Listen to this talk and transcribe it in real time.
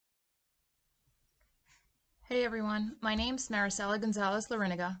Hey everyone, my name's Maricela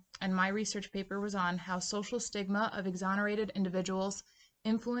Gonzalez-Lariniga, and my research paper was on how social stigma of exonerated individuals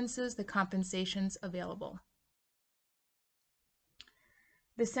influences the compensations available.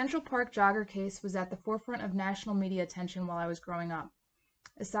 The Central Park jogger case was at the forefront of national media attention while I was growing up.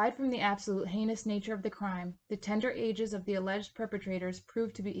 Aside from the absolute heinous nature of the crime, the tender ages of the alleged perpetrators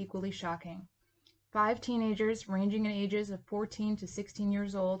proved to be equally shocking. 5 teenagers, ranging in ages of 14 to 16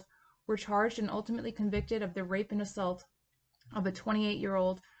 years old, were charged and ultimately convicted of the rape and assault of a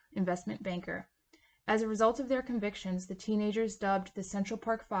 28-year-old investment banker. As a result of their convictions, the teenagers, dubbed the Central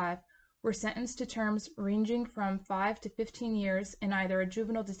Park Five, were sentenced to terms ranging from 5 to 15 years in either a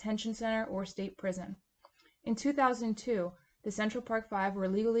juvenile detention center or state prison. In 2002, the Central Park Five were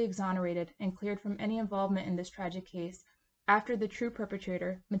legally exonerated and cleared from any involvement in this tragic case after the true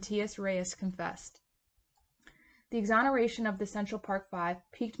perpetrator, Matias Reyes, confessed. The exoneration of the Central Park Five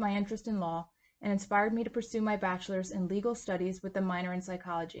piqued my interest in law and inspired me to pursue my bachelor's in legal studies with a minor in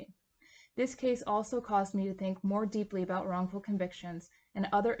psychology. This case also caused me to think more deeply about wrongful convictions and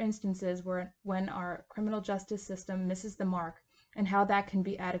other instances when our criminal justice system misses the mark and how that can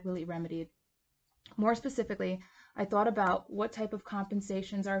be adequately remedied. More specifically, I thought about what type of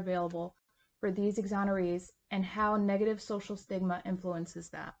compensations are available for these exonerees and how negative social stigma influences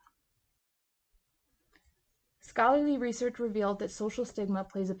that. Scholarly research revealed that social stigma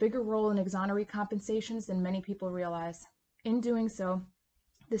plays a bigger role in exoneree compensations than many people realize. In doing so,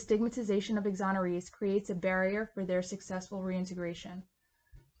 the stigmatization of exonerees creates a barrier for their successful reintegration.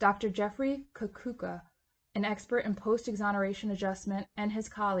 Dr. Jeffrey Kukuka, an expert in post-exoneration adjustment, and his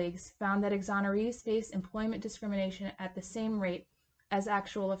colleagues found that exonerees face employment discrimination at the same rate as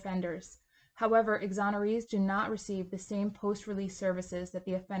actual offenders. However, exonerees do not receive the same post-release services that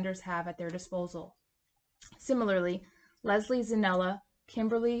the offenders have at their disposal. Similarly, Leslie Zanella,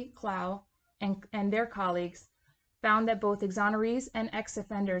 Kimberly Clow, and their colleagues found that both exonerees and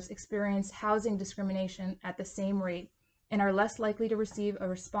ex-offenders experience housing discrimination at the same rate and are less likely to receive a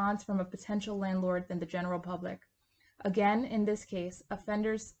response from a potential landlord than the general public. Again, in this case,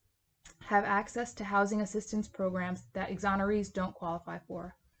 offenders have access to housing assistance programs that exonerees don't qualify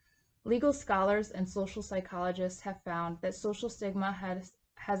for. Legal scholars and social psychologists have found that social stigma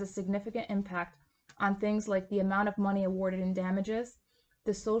has a significant impact on things like the amount of money awarded in damages,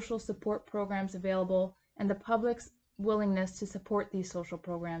 the social support programs available, and the public's willingness to support these social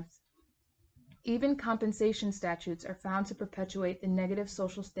programs. Even compensation statutes are found to perpetuate the negative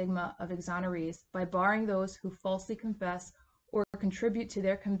social stigma of exonerees by barring those who falsely confess or contribute to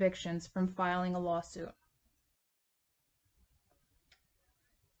their convictions from filing a lawsuit.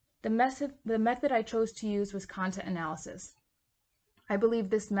 The method I chose to use was content analysis. I believe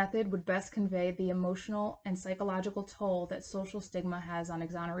this method would best convey the emotional and psychological toll that social stigma has on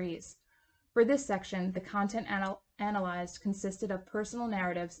exonerees. For this section, the content analyzed consisted of personal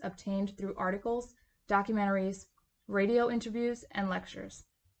narratives obtained through articles, documentaries, radio interviews, and lectures.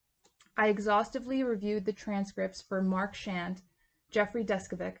 I exhaustively reviewed the transcripts for Mark Shand, Jeffrey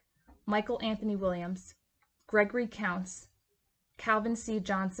Deskovic, Michael Anthony Williams, Gregory Counts, Calvin C.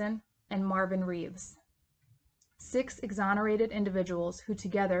 Johnson, and Marvin Reeves. 6 exonerated individuals who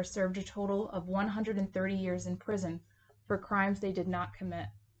together served a total of 130 years in prison for crimes they did not commit.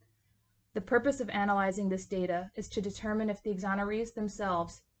 The purpose of analyzing this data is to determine if the exonerees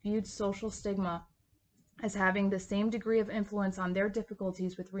themselves viewed social stigma as having the same degree of influence on their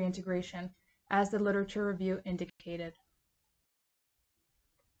difficulties with reintegration as the literature review indicated.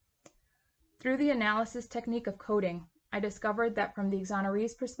 Through the analysis technique of coding, I discovered that from the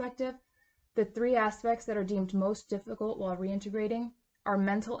exonerees' perspective, the 3 aspects that are deemed most difficult while reintegrating are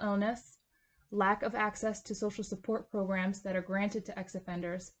mental illness, lack of access to social support programs that are granted to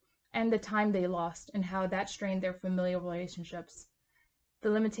ex-offenders, and the time they lost and how that strained their familial relationships. The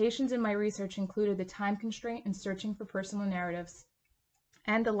limitations in my research included the time constraint in searching for personal narratives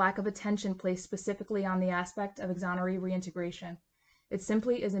and the lack of attention placed specifically on the aspect of exoneree reintegration. It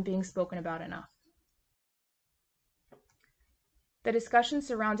simply isn't being spoken about enough. The discussion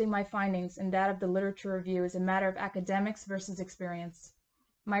surrounding my findings and that of the literature review is a matter of academics versus experience.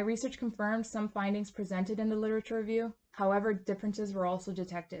 My research confirmed some findings presented in the literature review, however, differences were also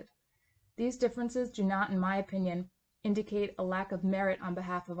detected. These differences do not, in my opinion, indicate a lack of merit on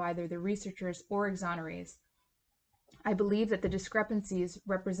behalf of either the researchers or exonerees. I believe that the discrepancies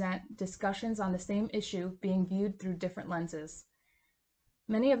represent discussions on the same issue being viewed through different lenses.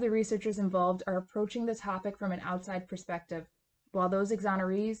 Many of the researchers involved are approaching the topic from an outside perspective, while those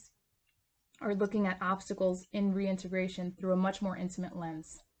exonerees are looking at obstacles in reintegration through a much more intimate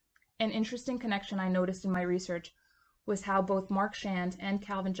lens. An interesting connection I noticed in my research was how both Mark Shand and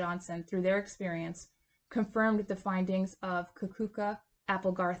Calvin Johnson, through their experience, confirmed the findings of Kukuka,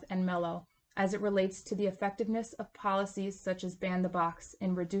 Applegarth, and Mello as it relates to the effectiveness of policies such as Ban the Box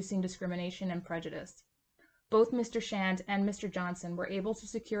in reducing discrimination and prejudice. Both Mr. Shand and Mr. Johnson were able to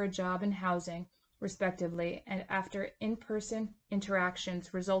secure a job and housing, respectively, and after in-person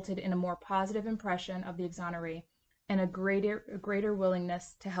interactions resulted in a more positive impression of the exoneree and a greater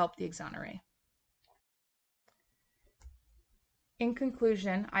willingness to help the exoneree. In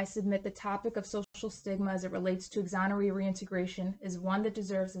conclusion, I submit the topic of social stigma as it relates to exoneree reintegration is one that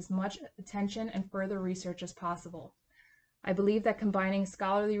deserves as much attention and further research as possible. I believe that combining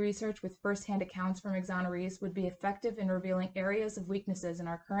scholarly research with first-hand accounts from exonerees would be effective in revealing areas of weaknesses in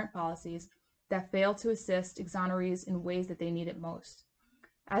our current policies that fail to assist exonerees in ways that they need it most.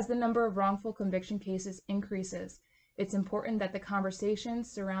 As the number of wrongful conviction cases increases, it's important that the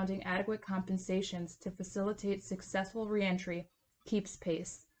conversations surrounding adequate compensations to facilitate successful reentry keeps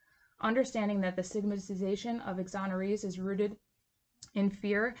pace. Understanding that the stigmatization of exonerees is rooted in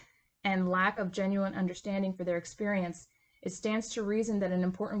fear and lack of genuine understanding for their experience, it stands to reason that an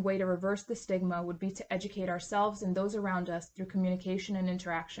important way to reverse the stigma would be to educate ourselves and those around us through communication and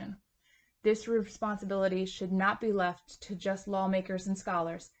interaction. This responsibility should not be left to just lawmakers and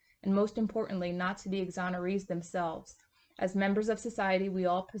scholars, and most importantly, not to the exonerees themselves. As members of society, we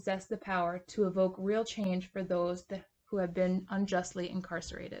all possess the power to evoke real change for those who have been unjustly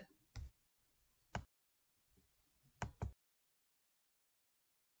incarcerated.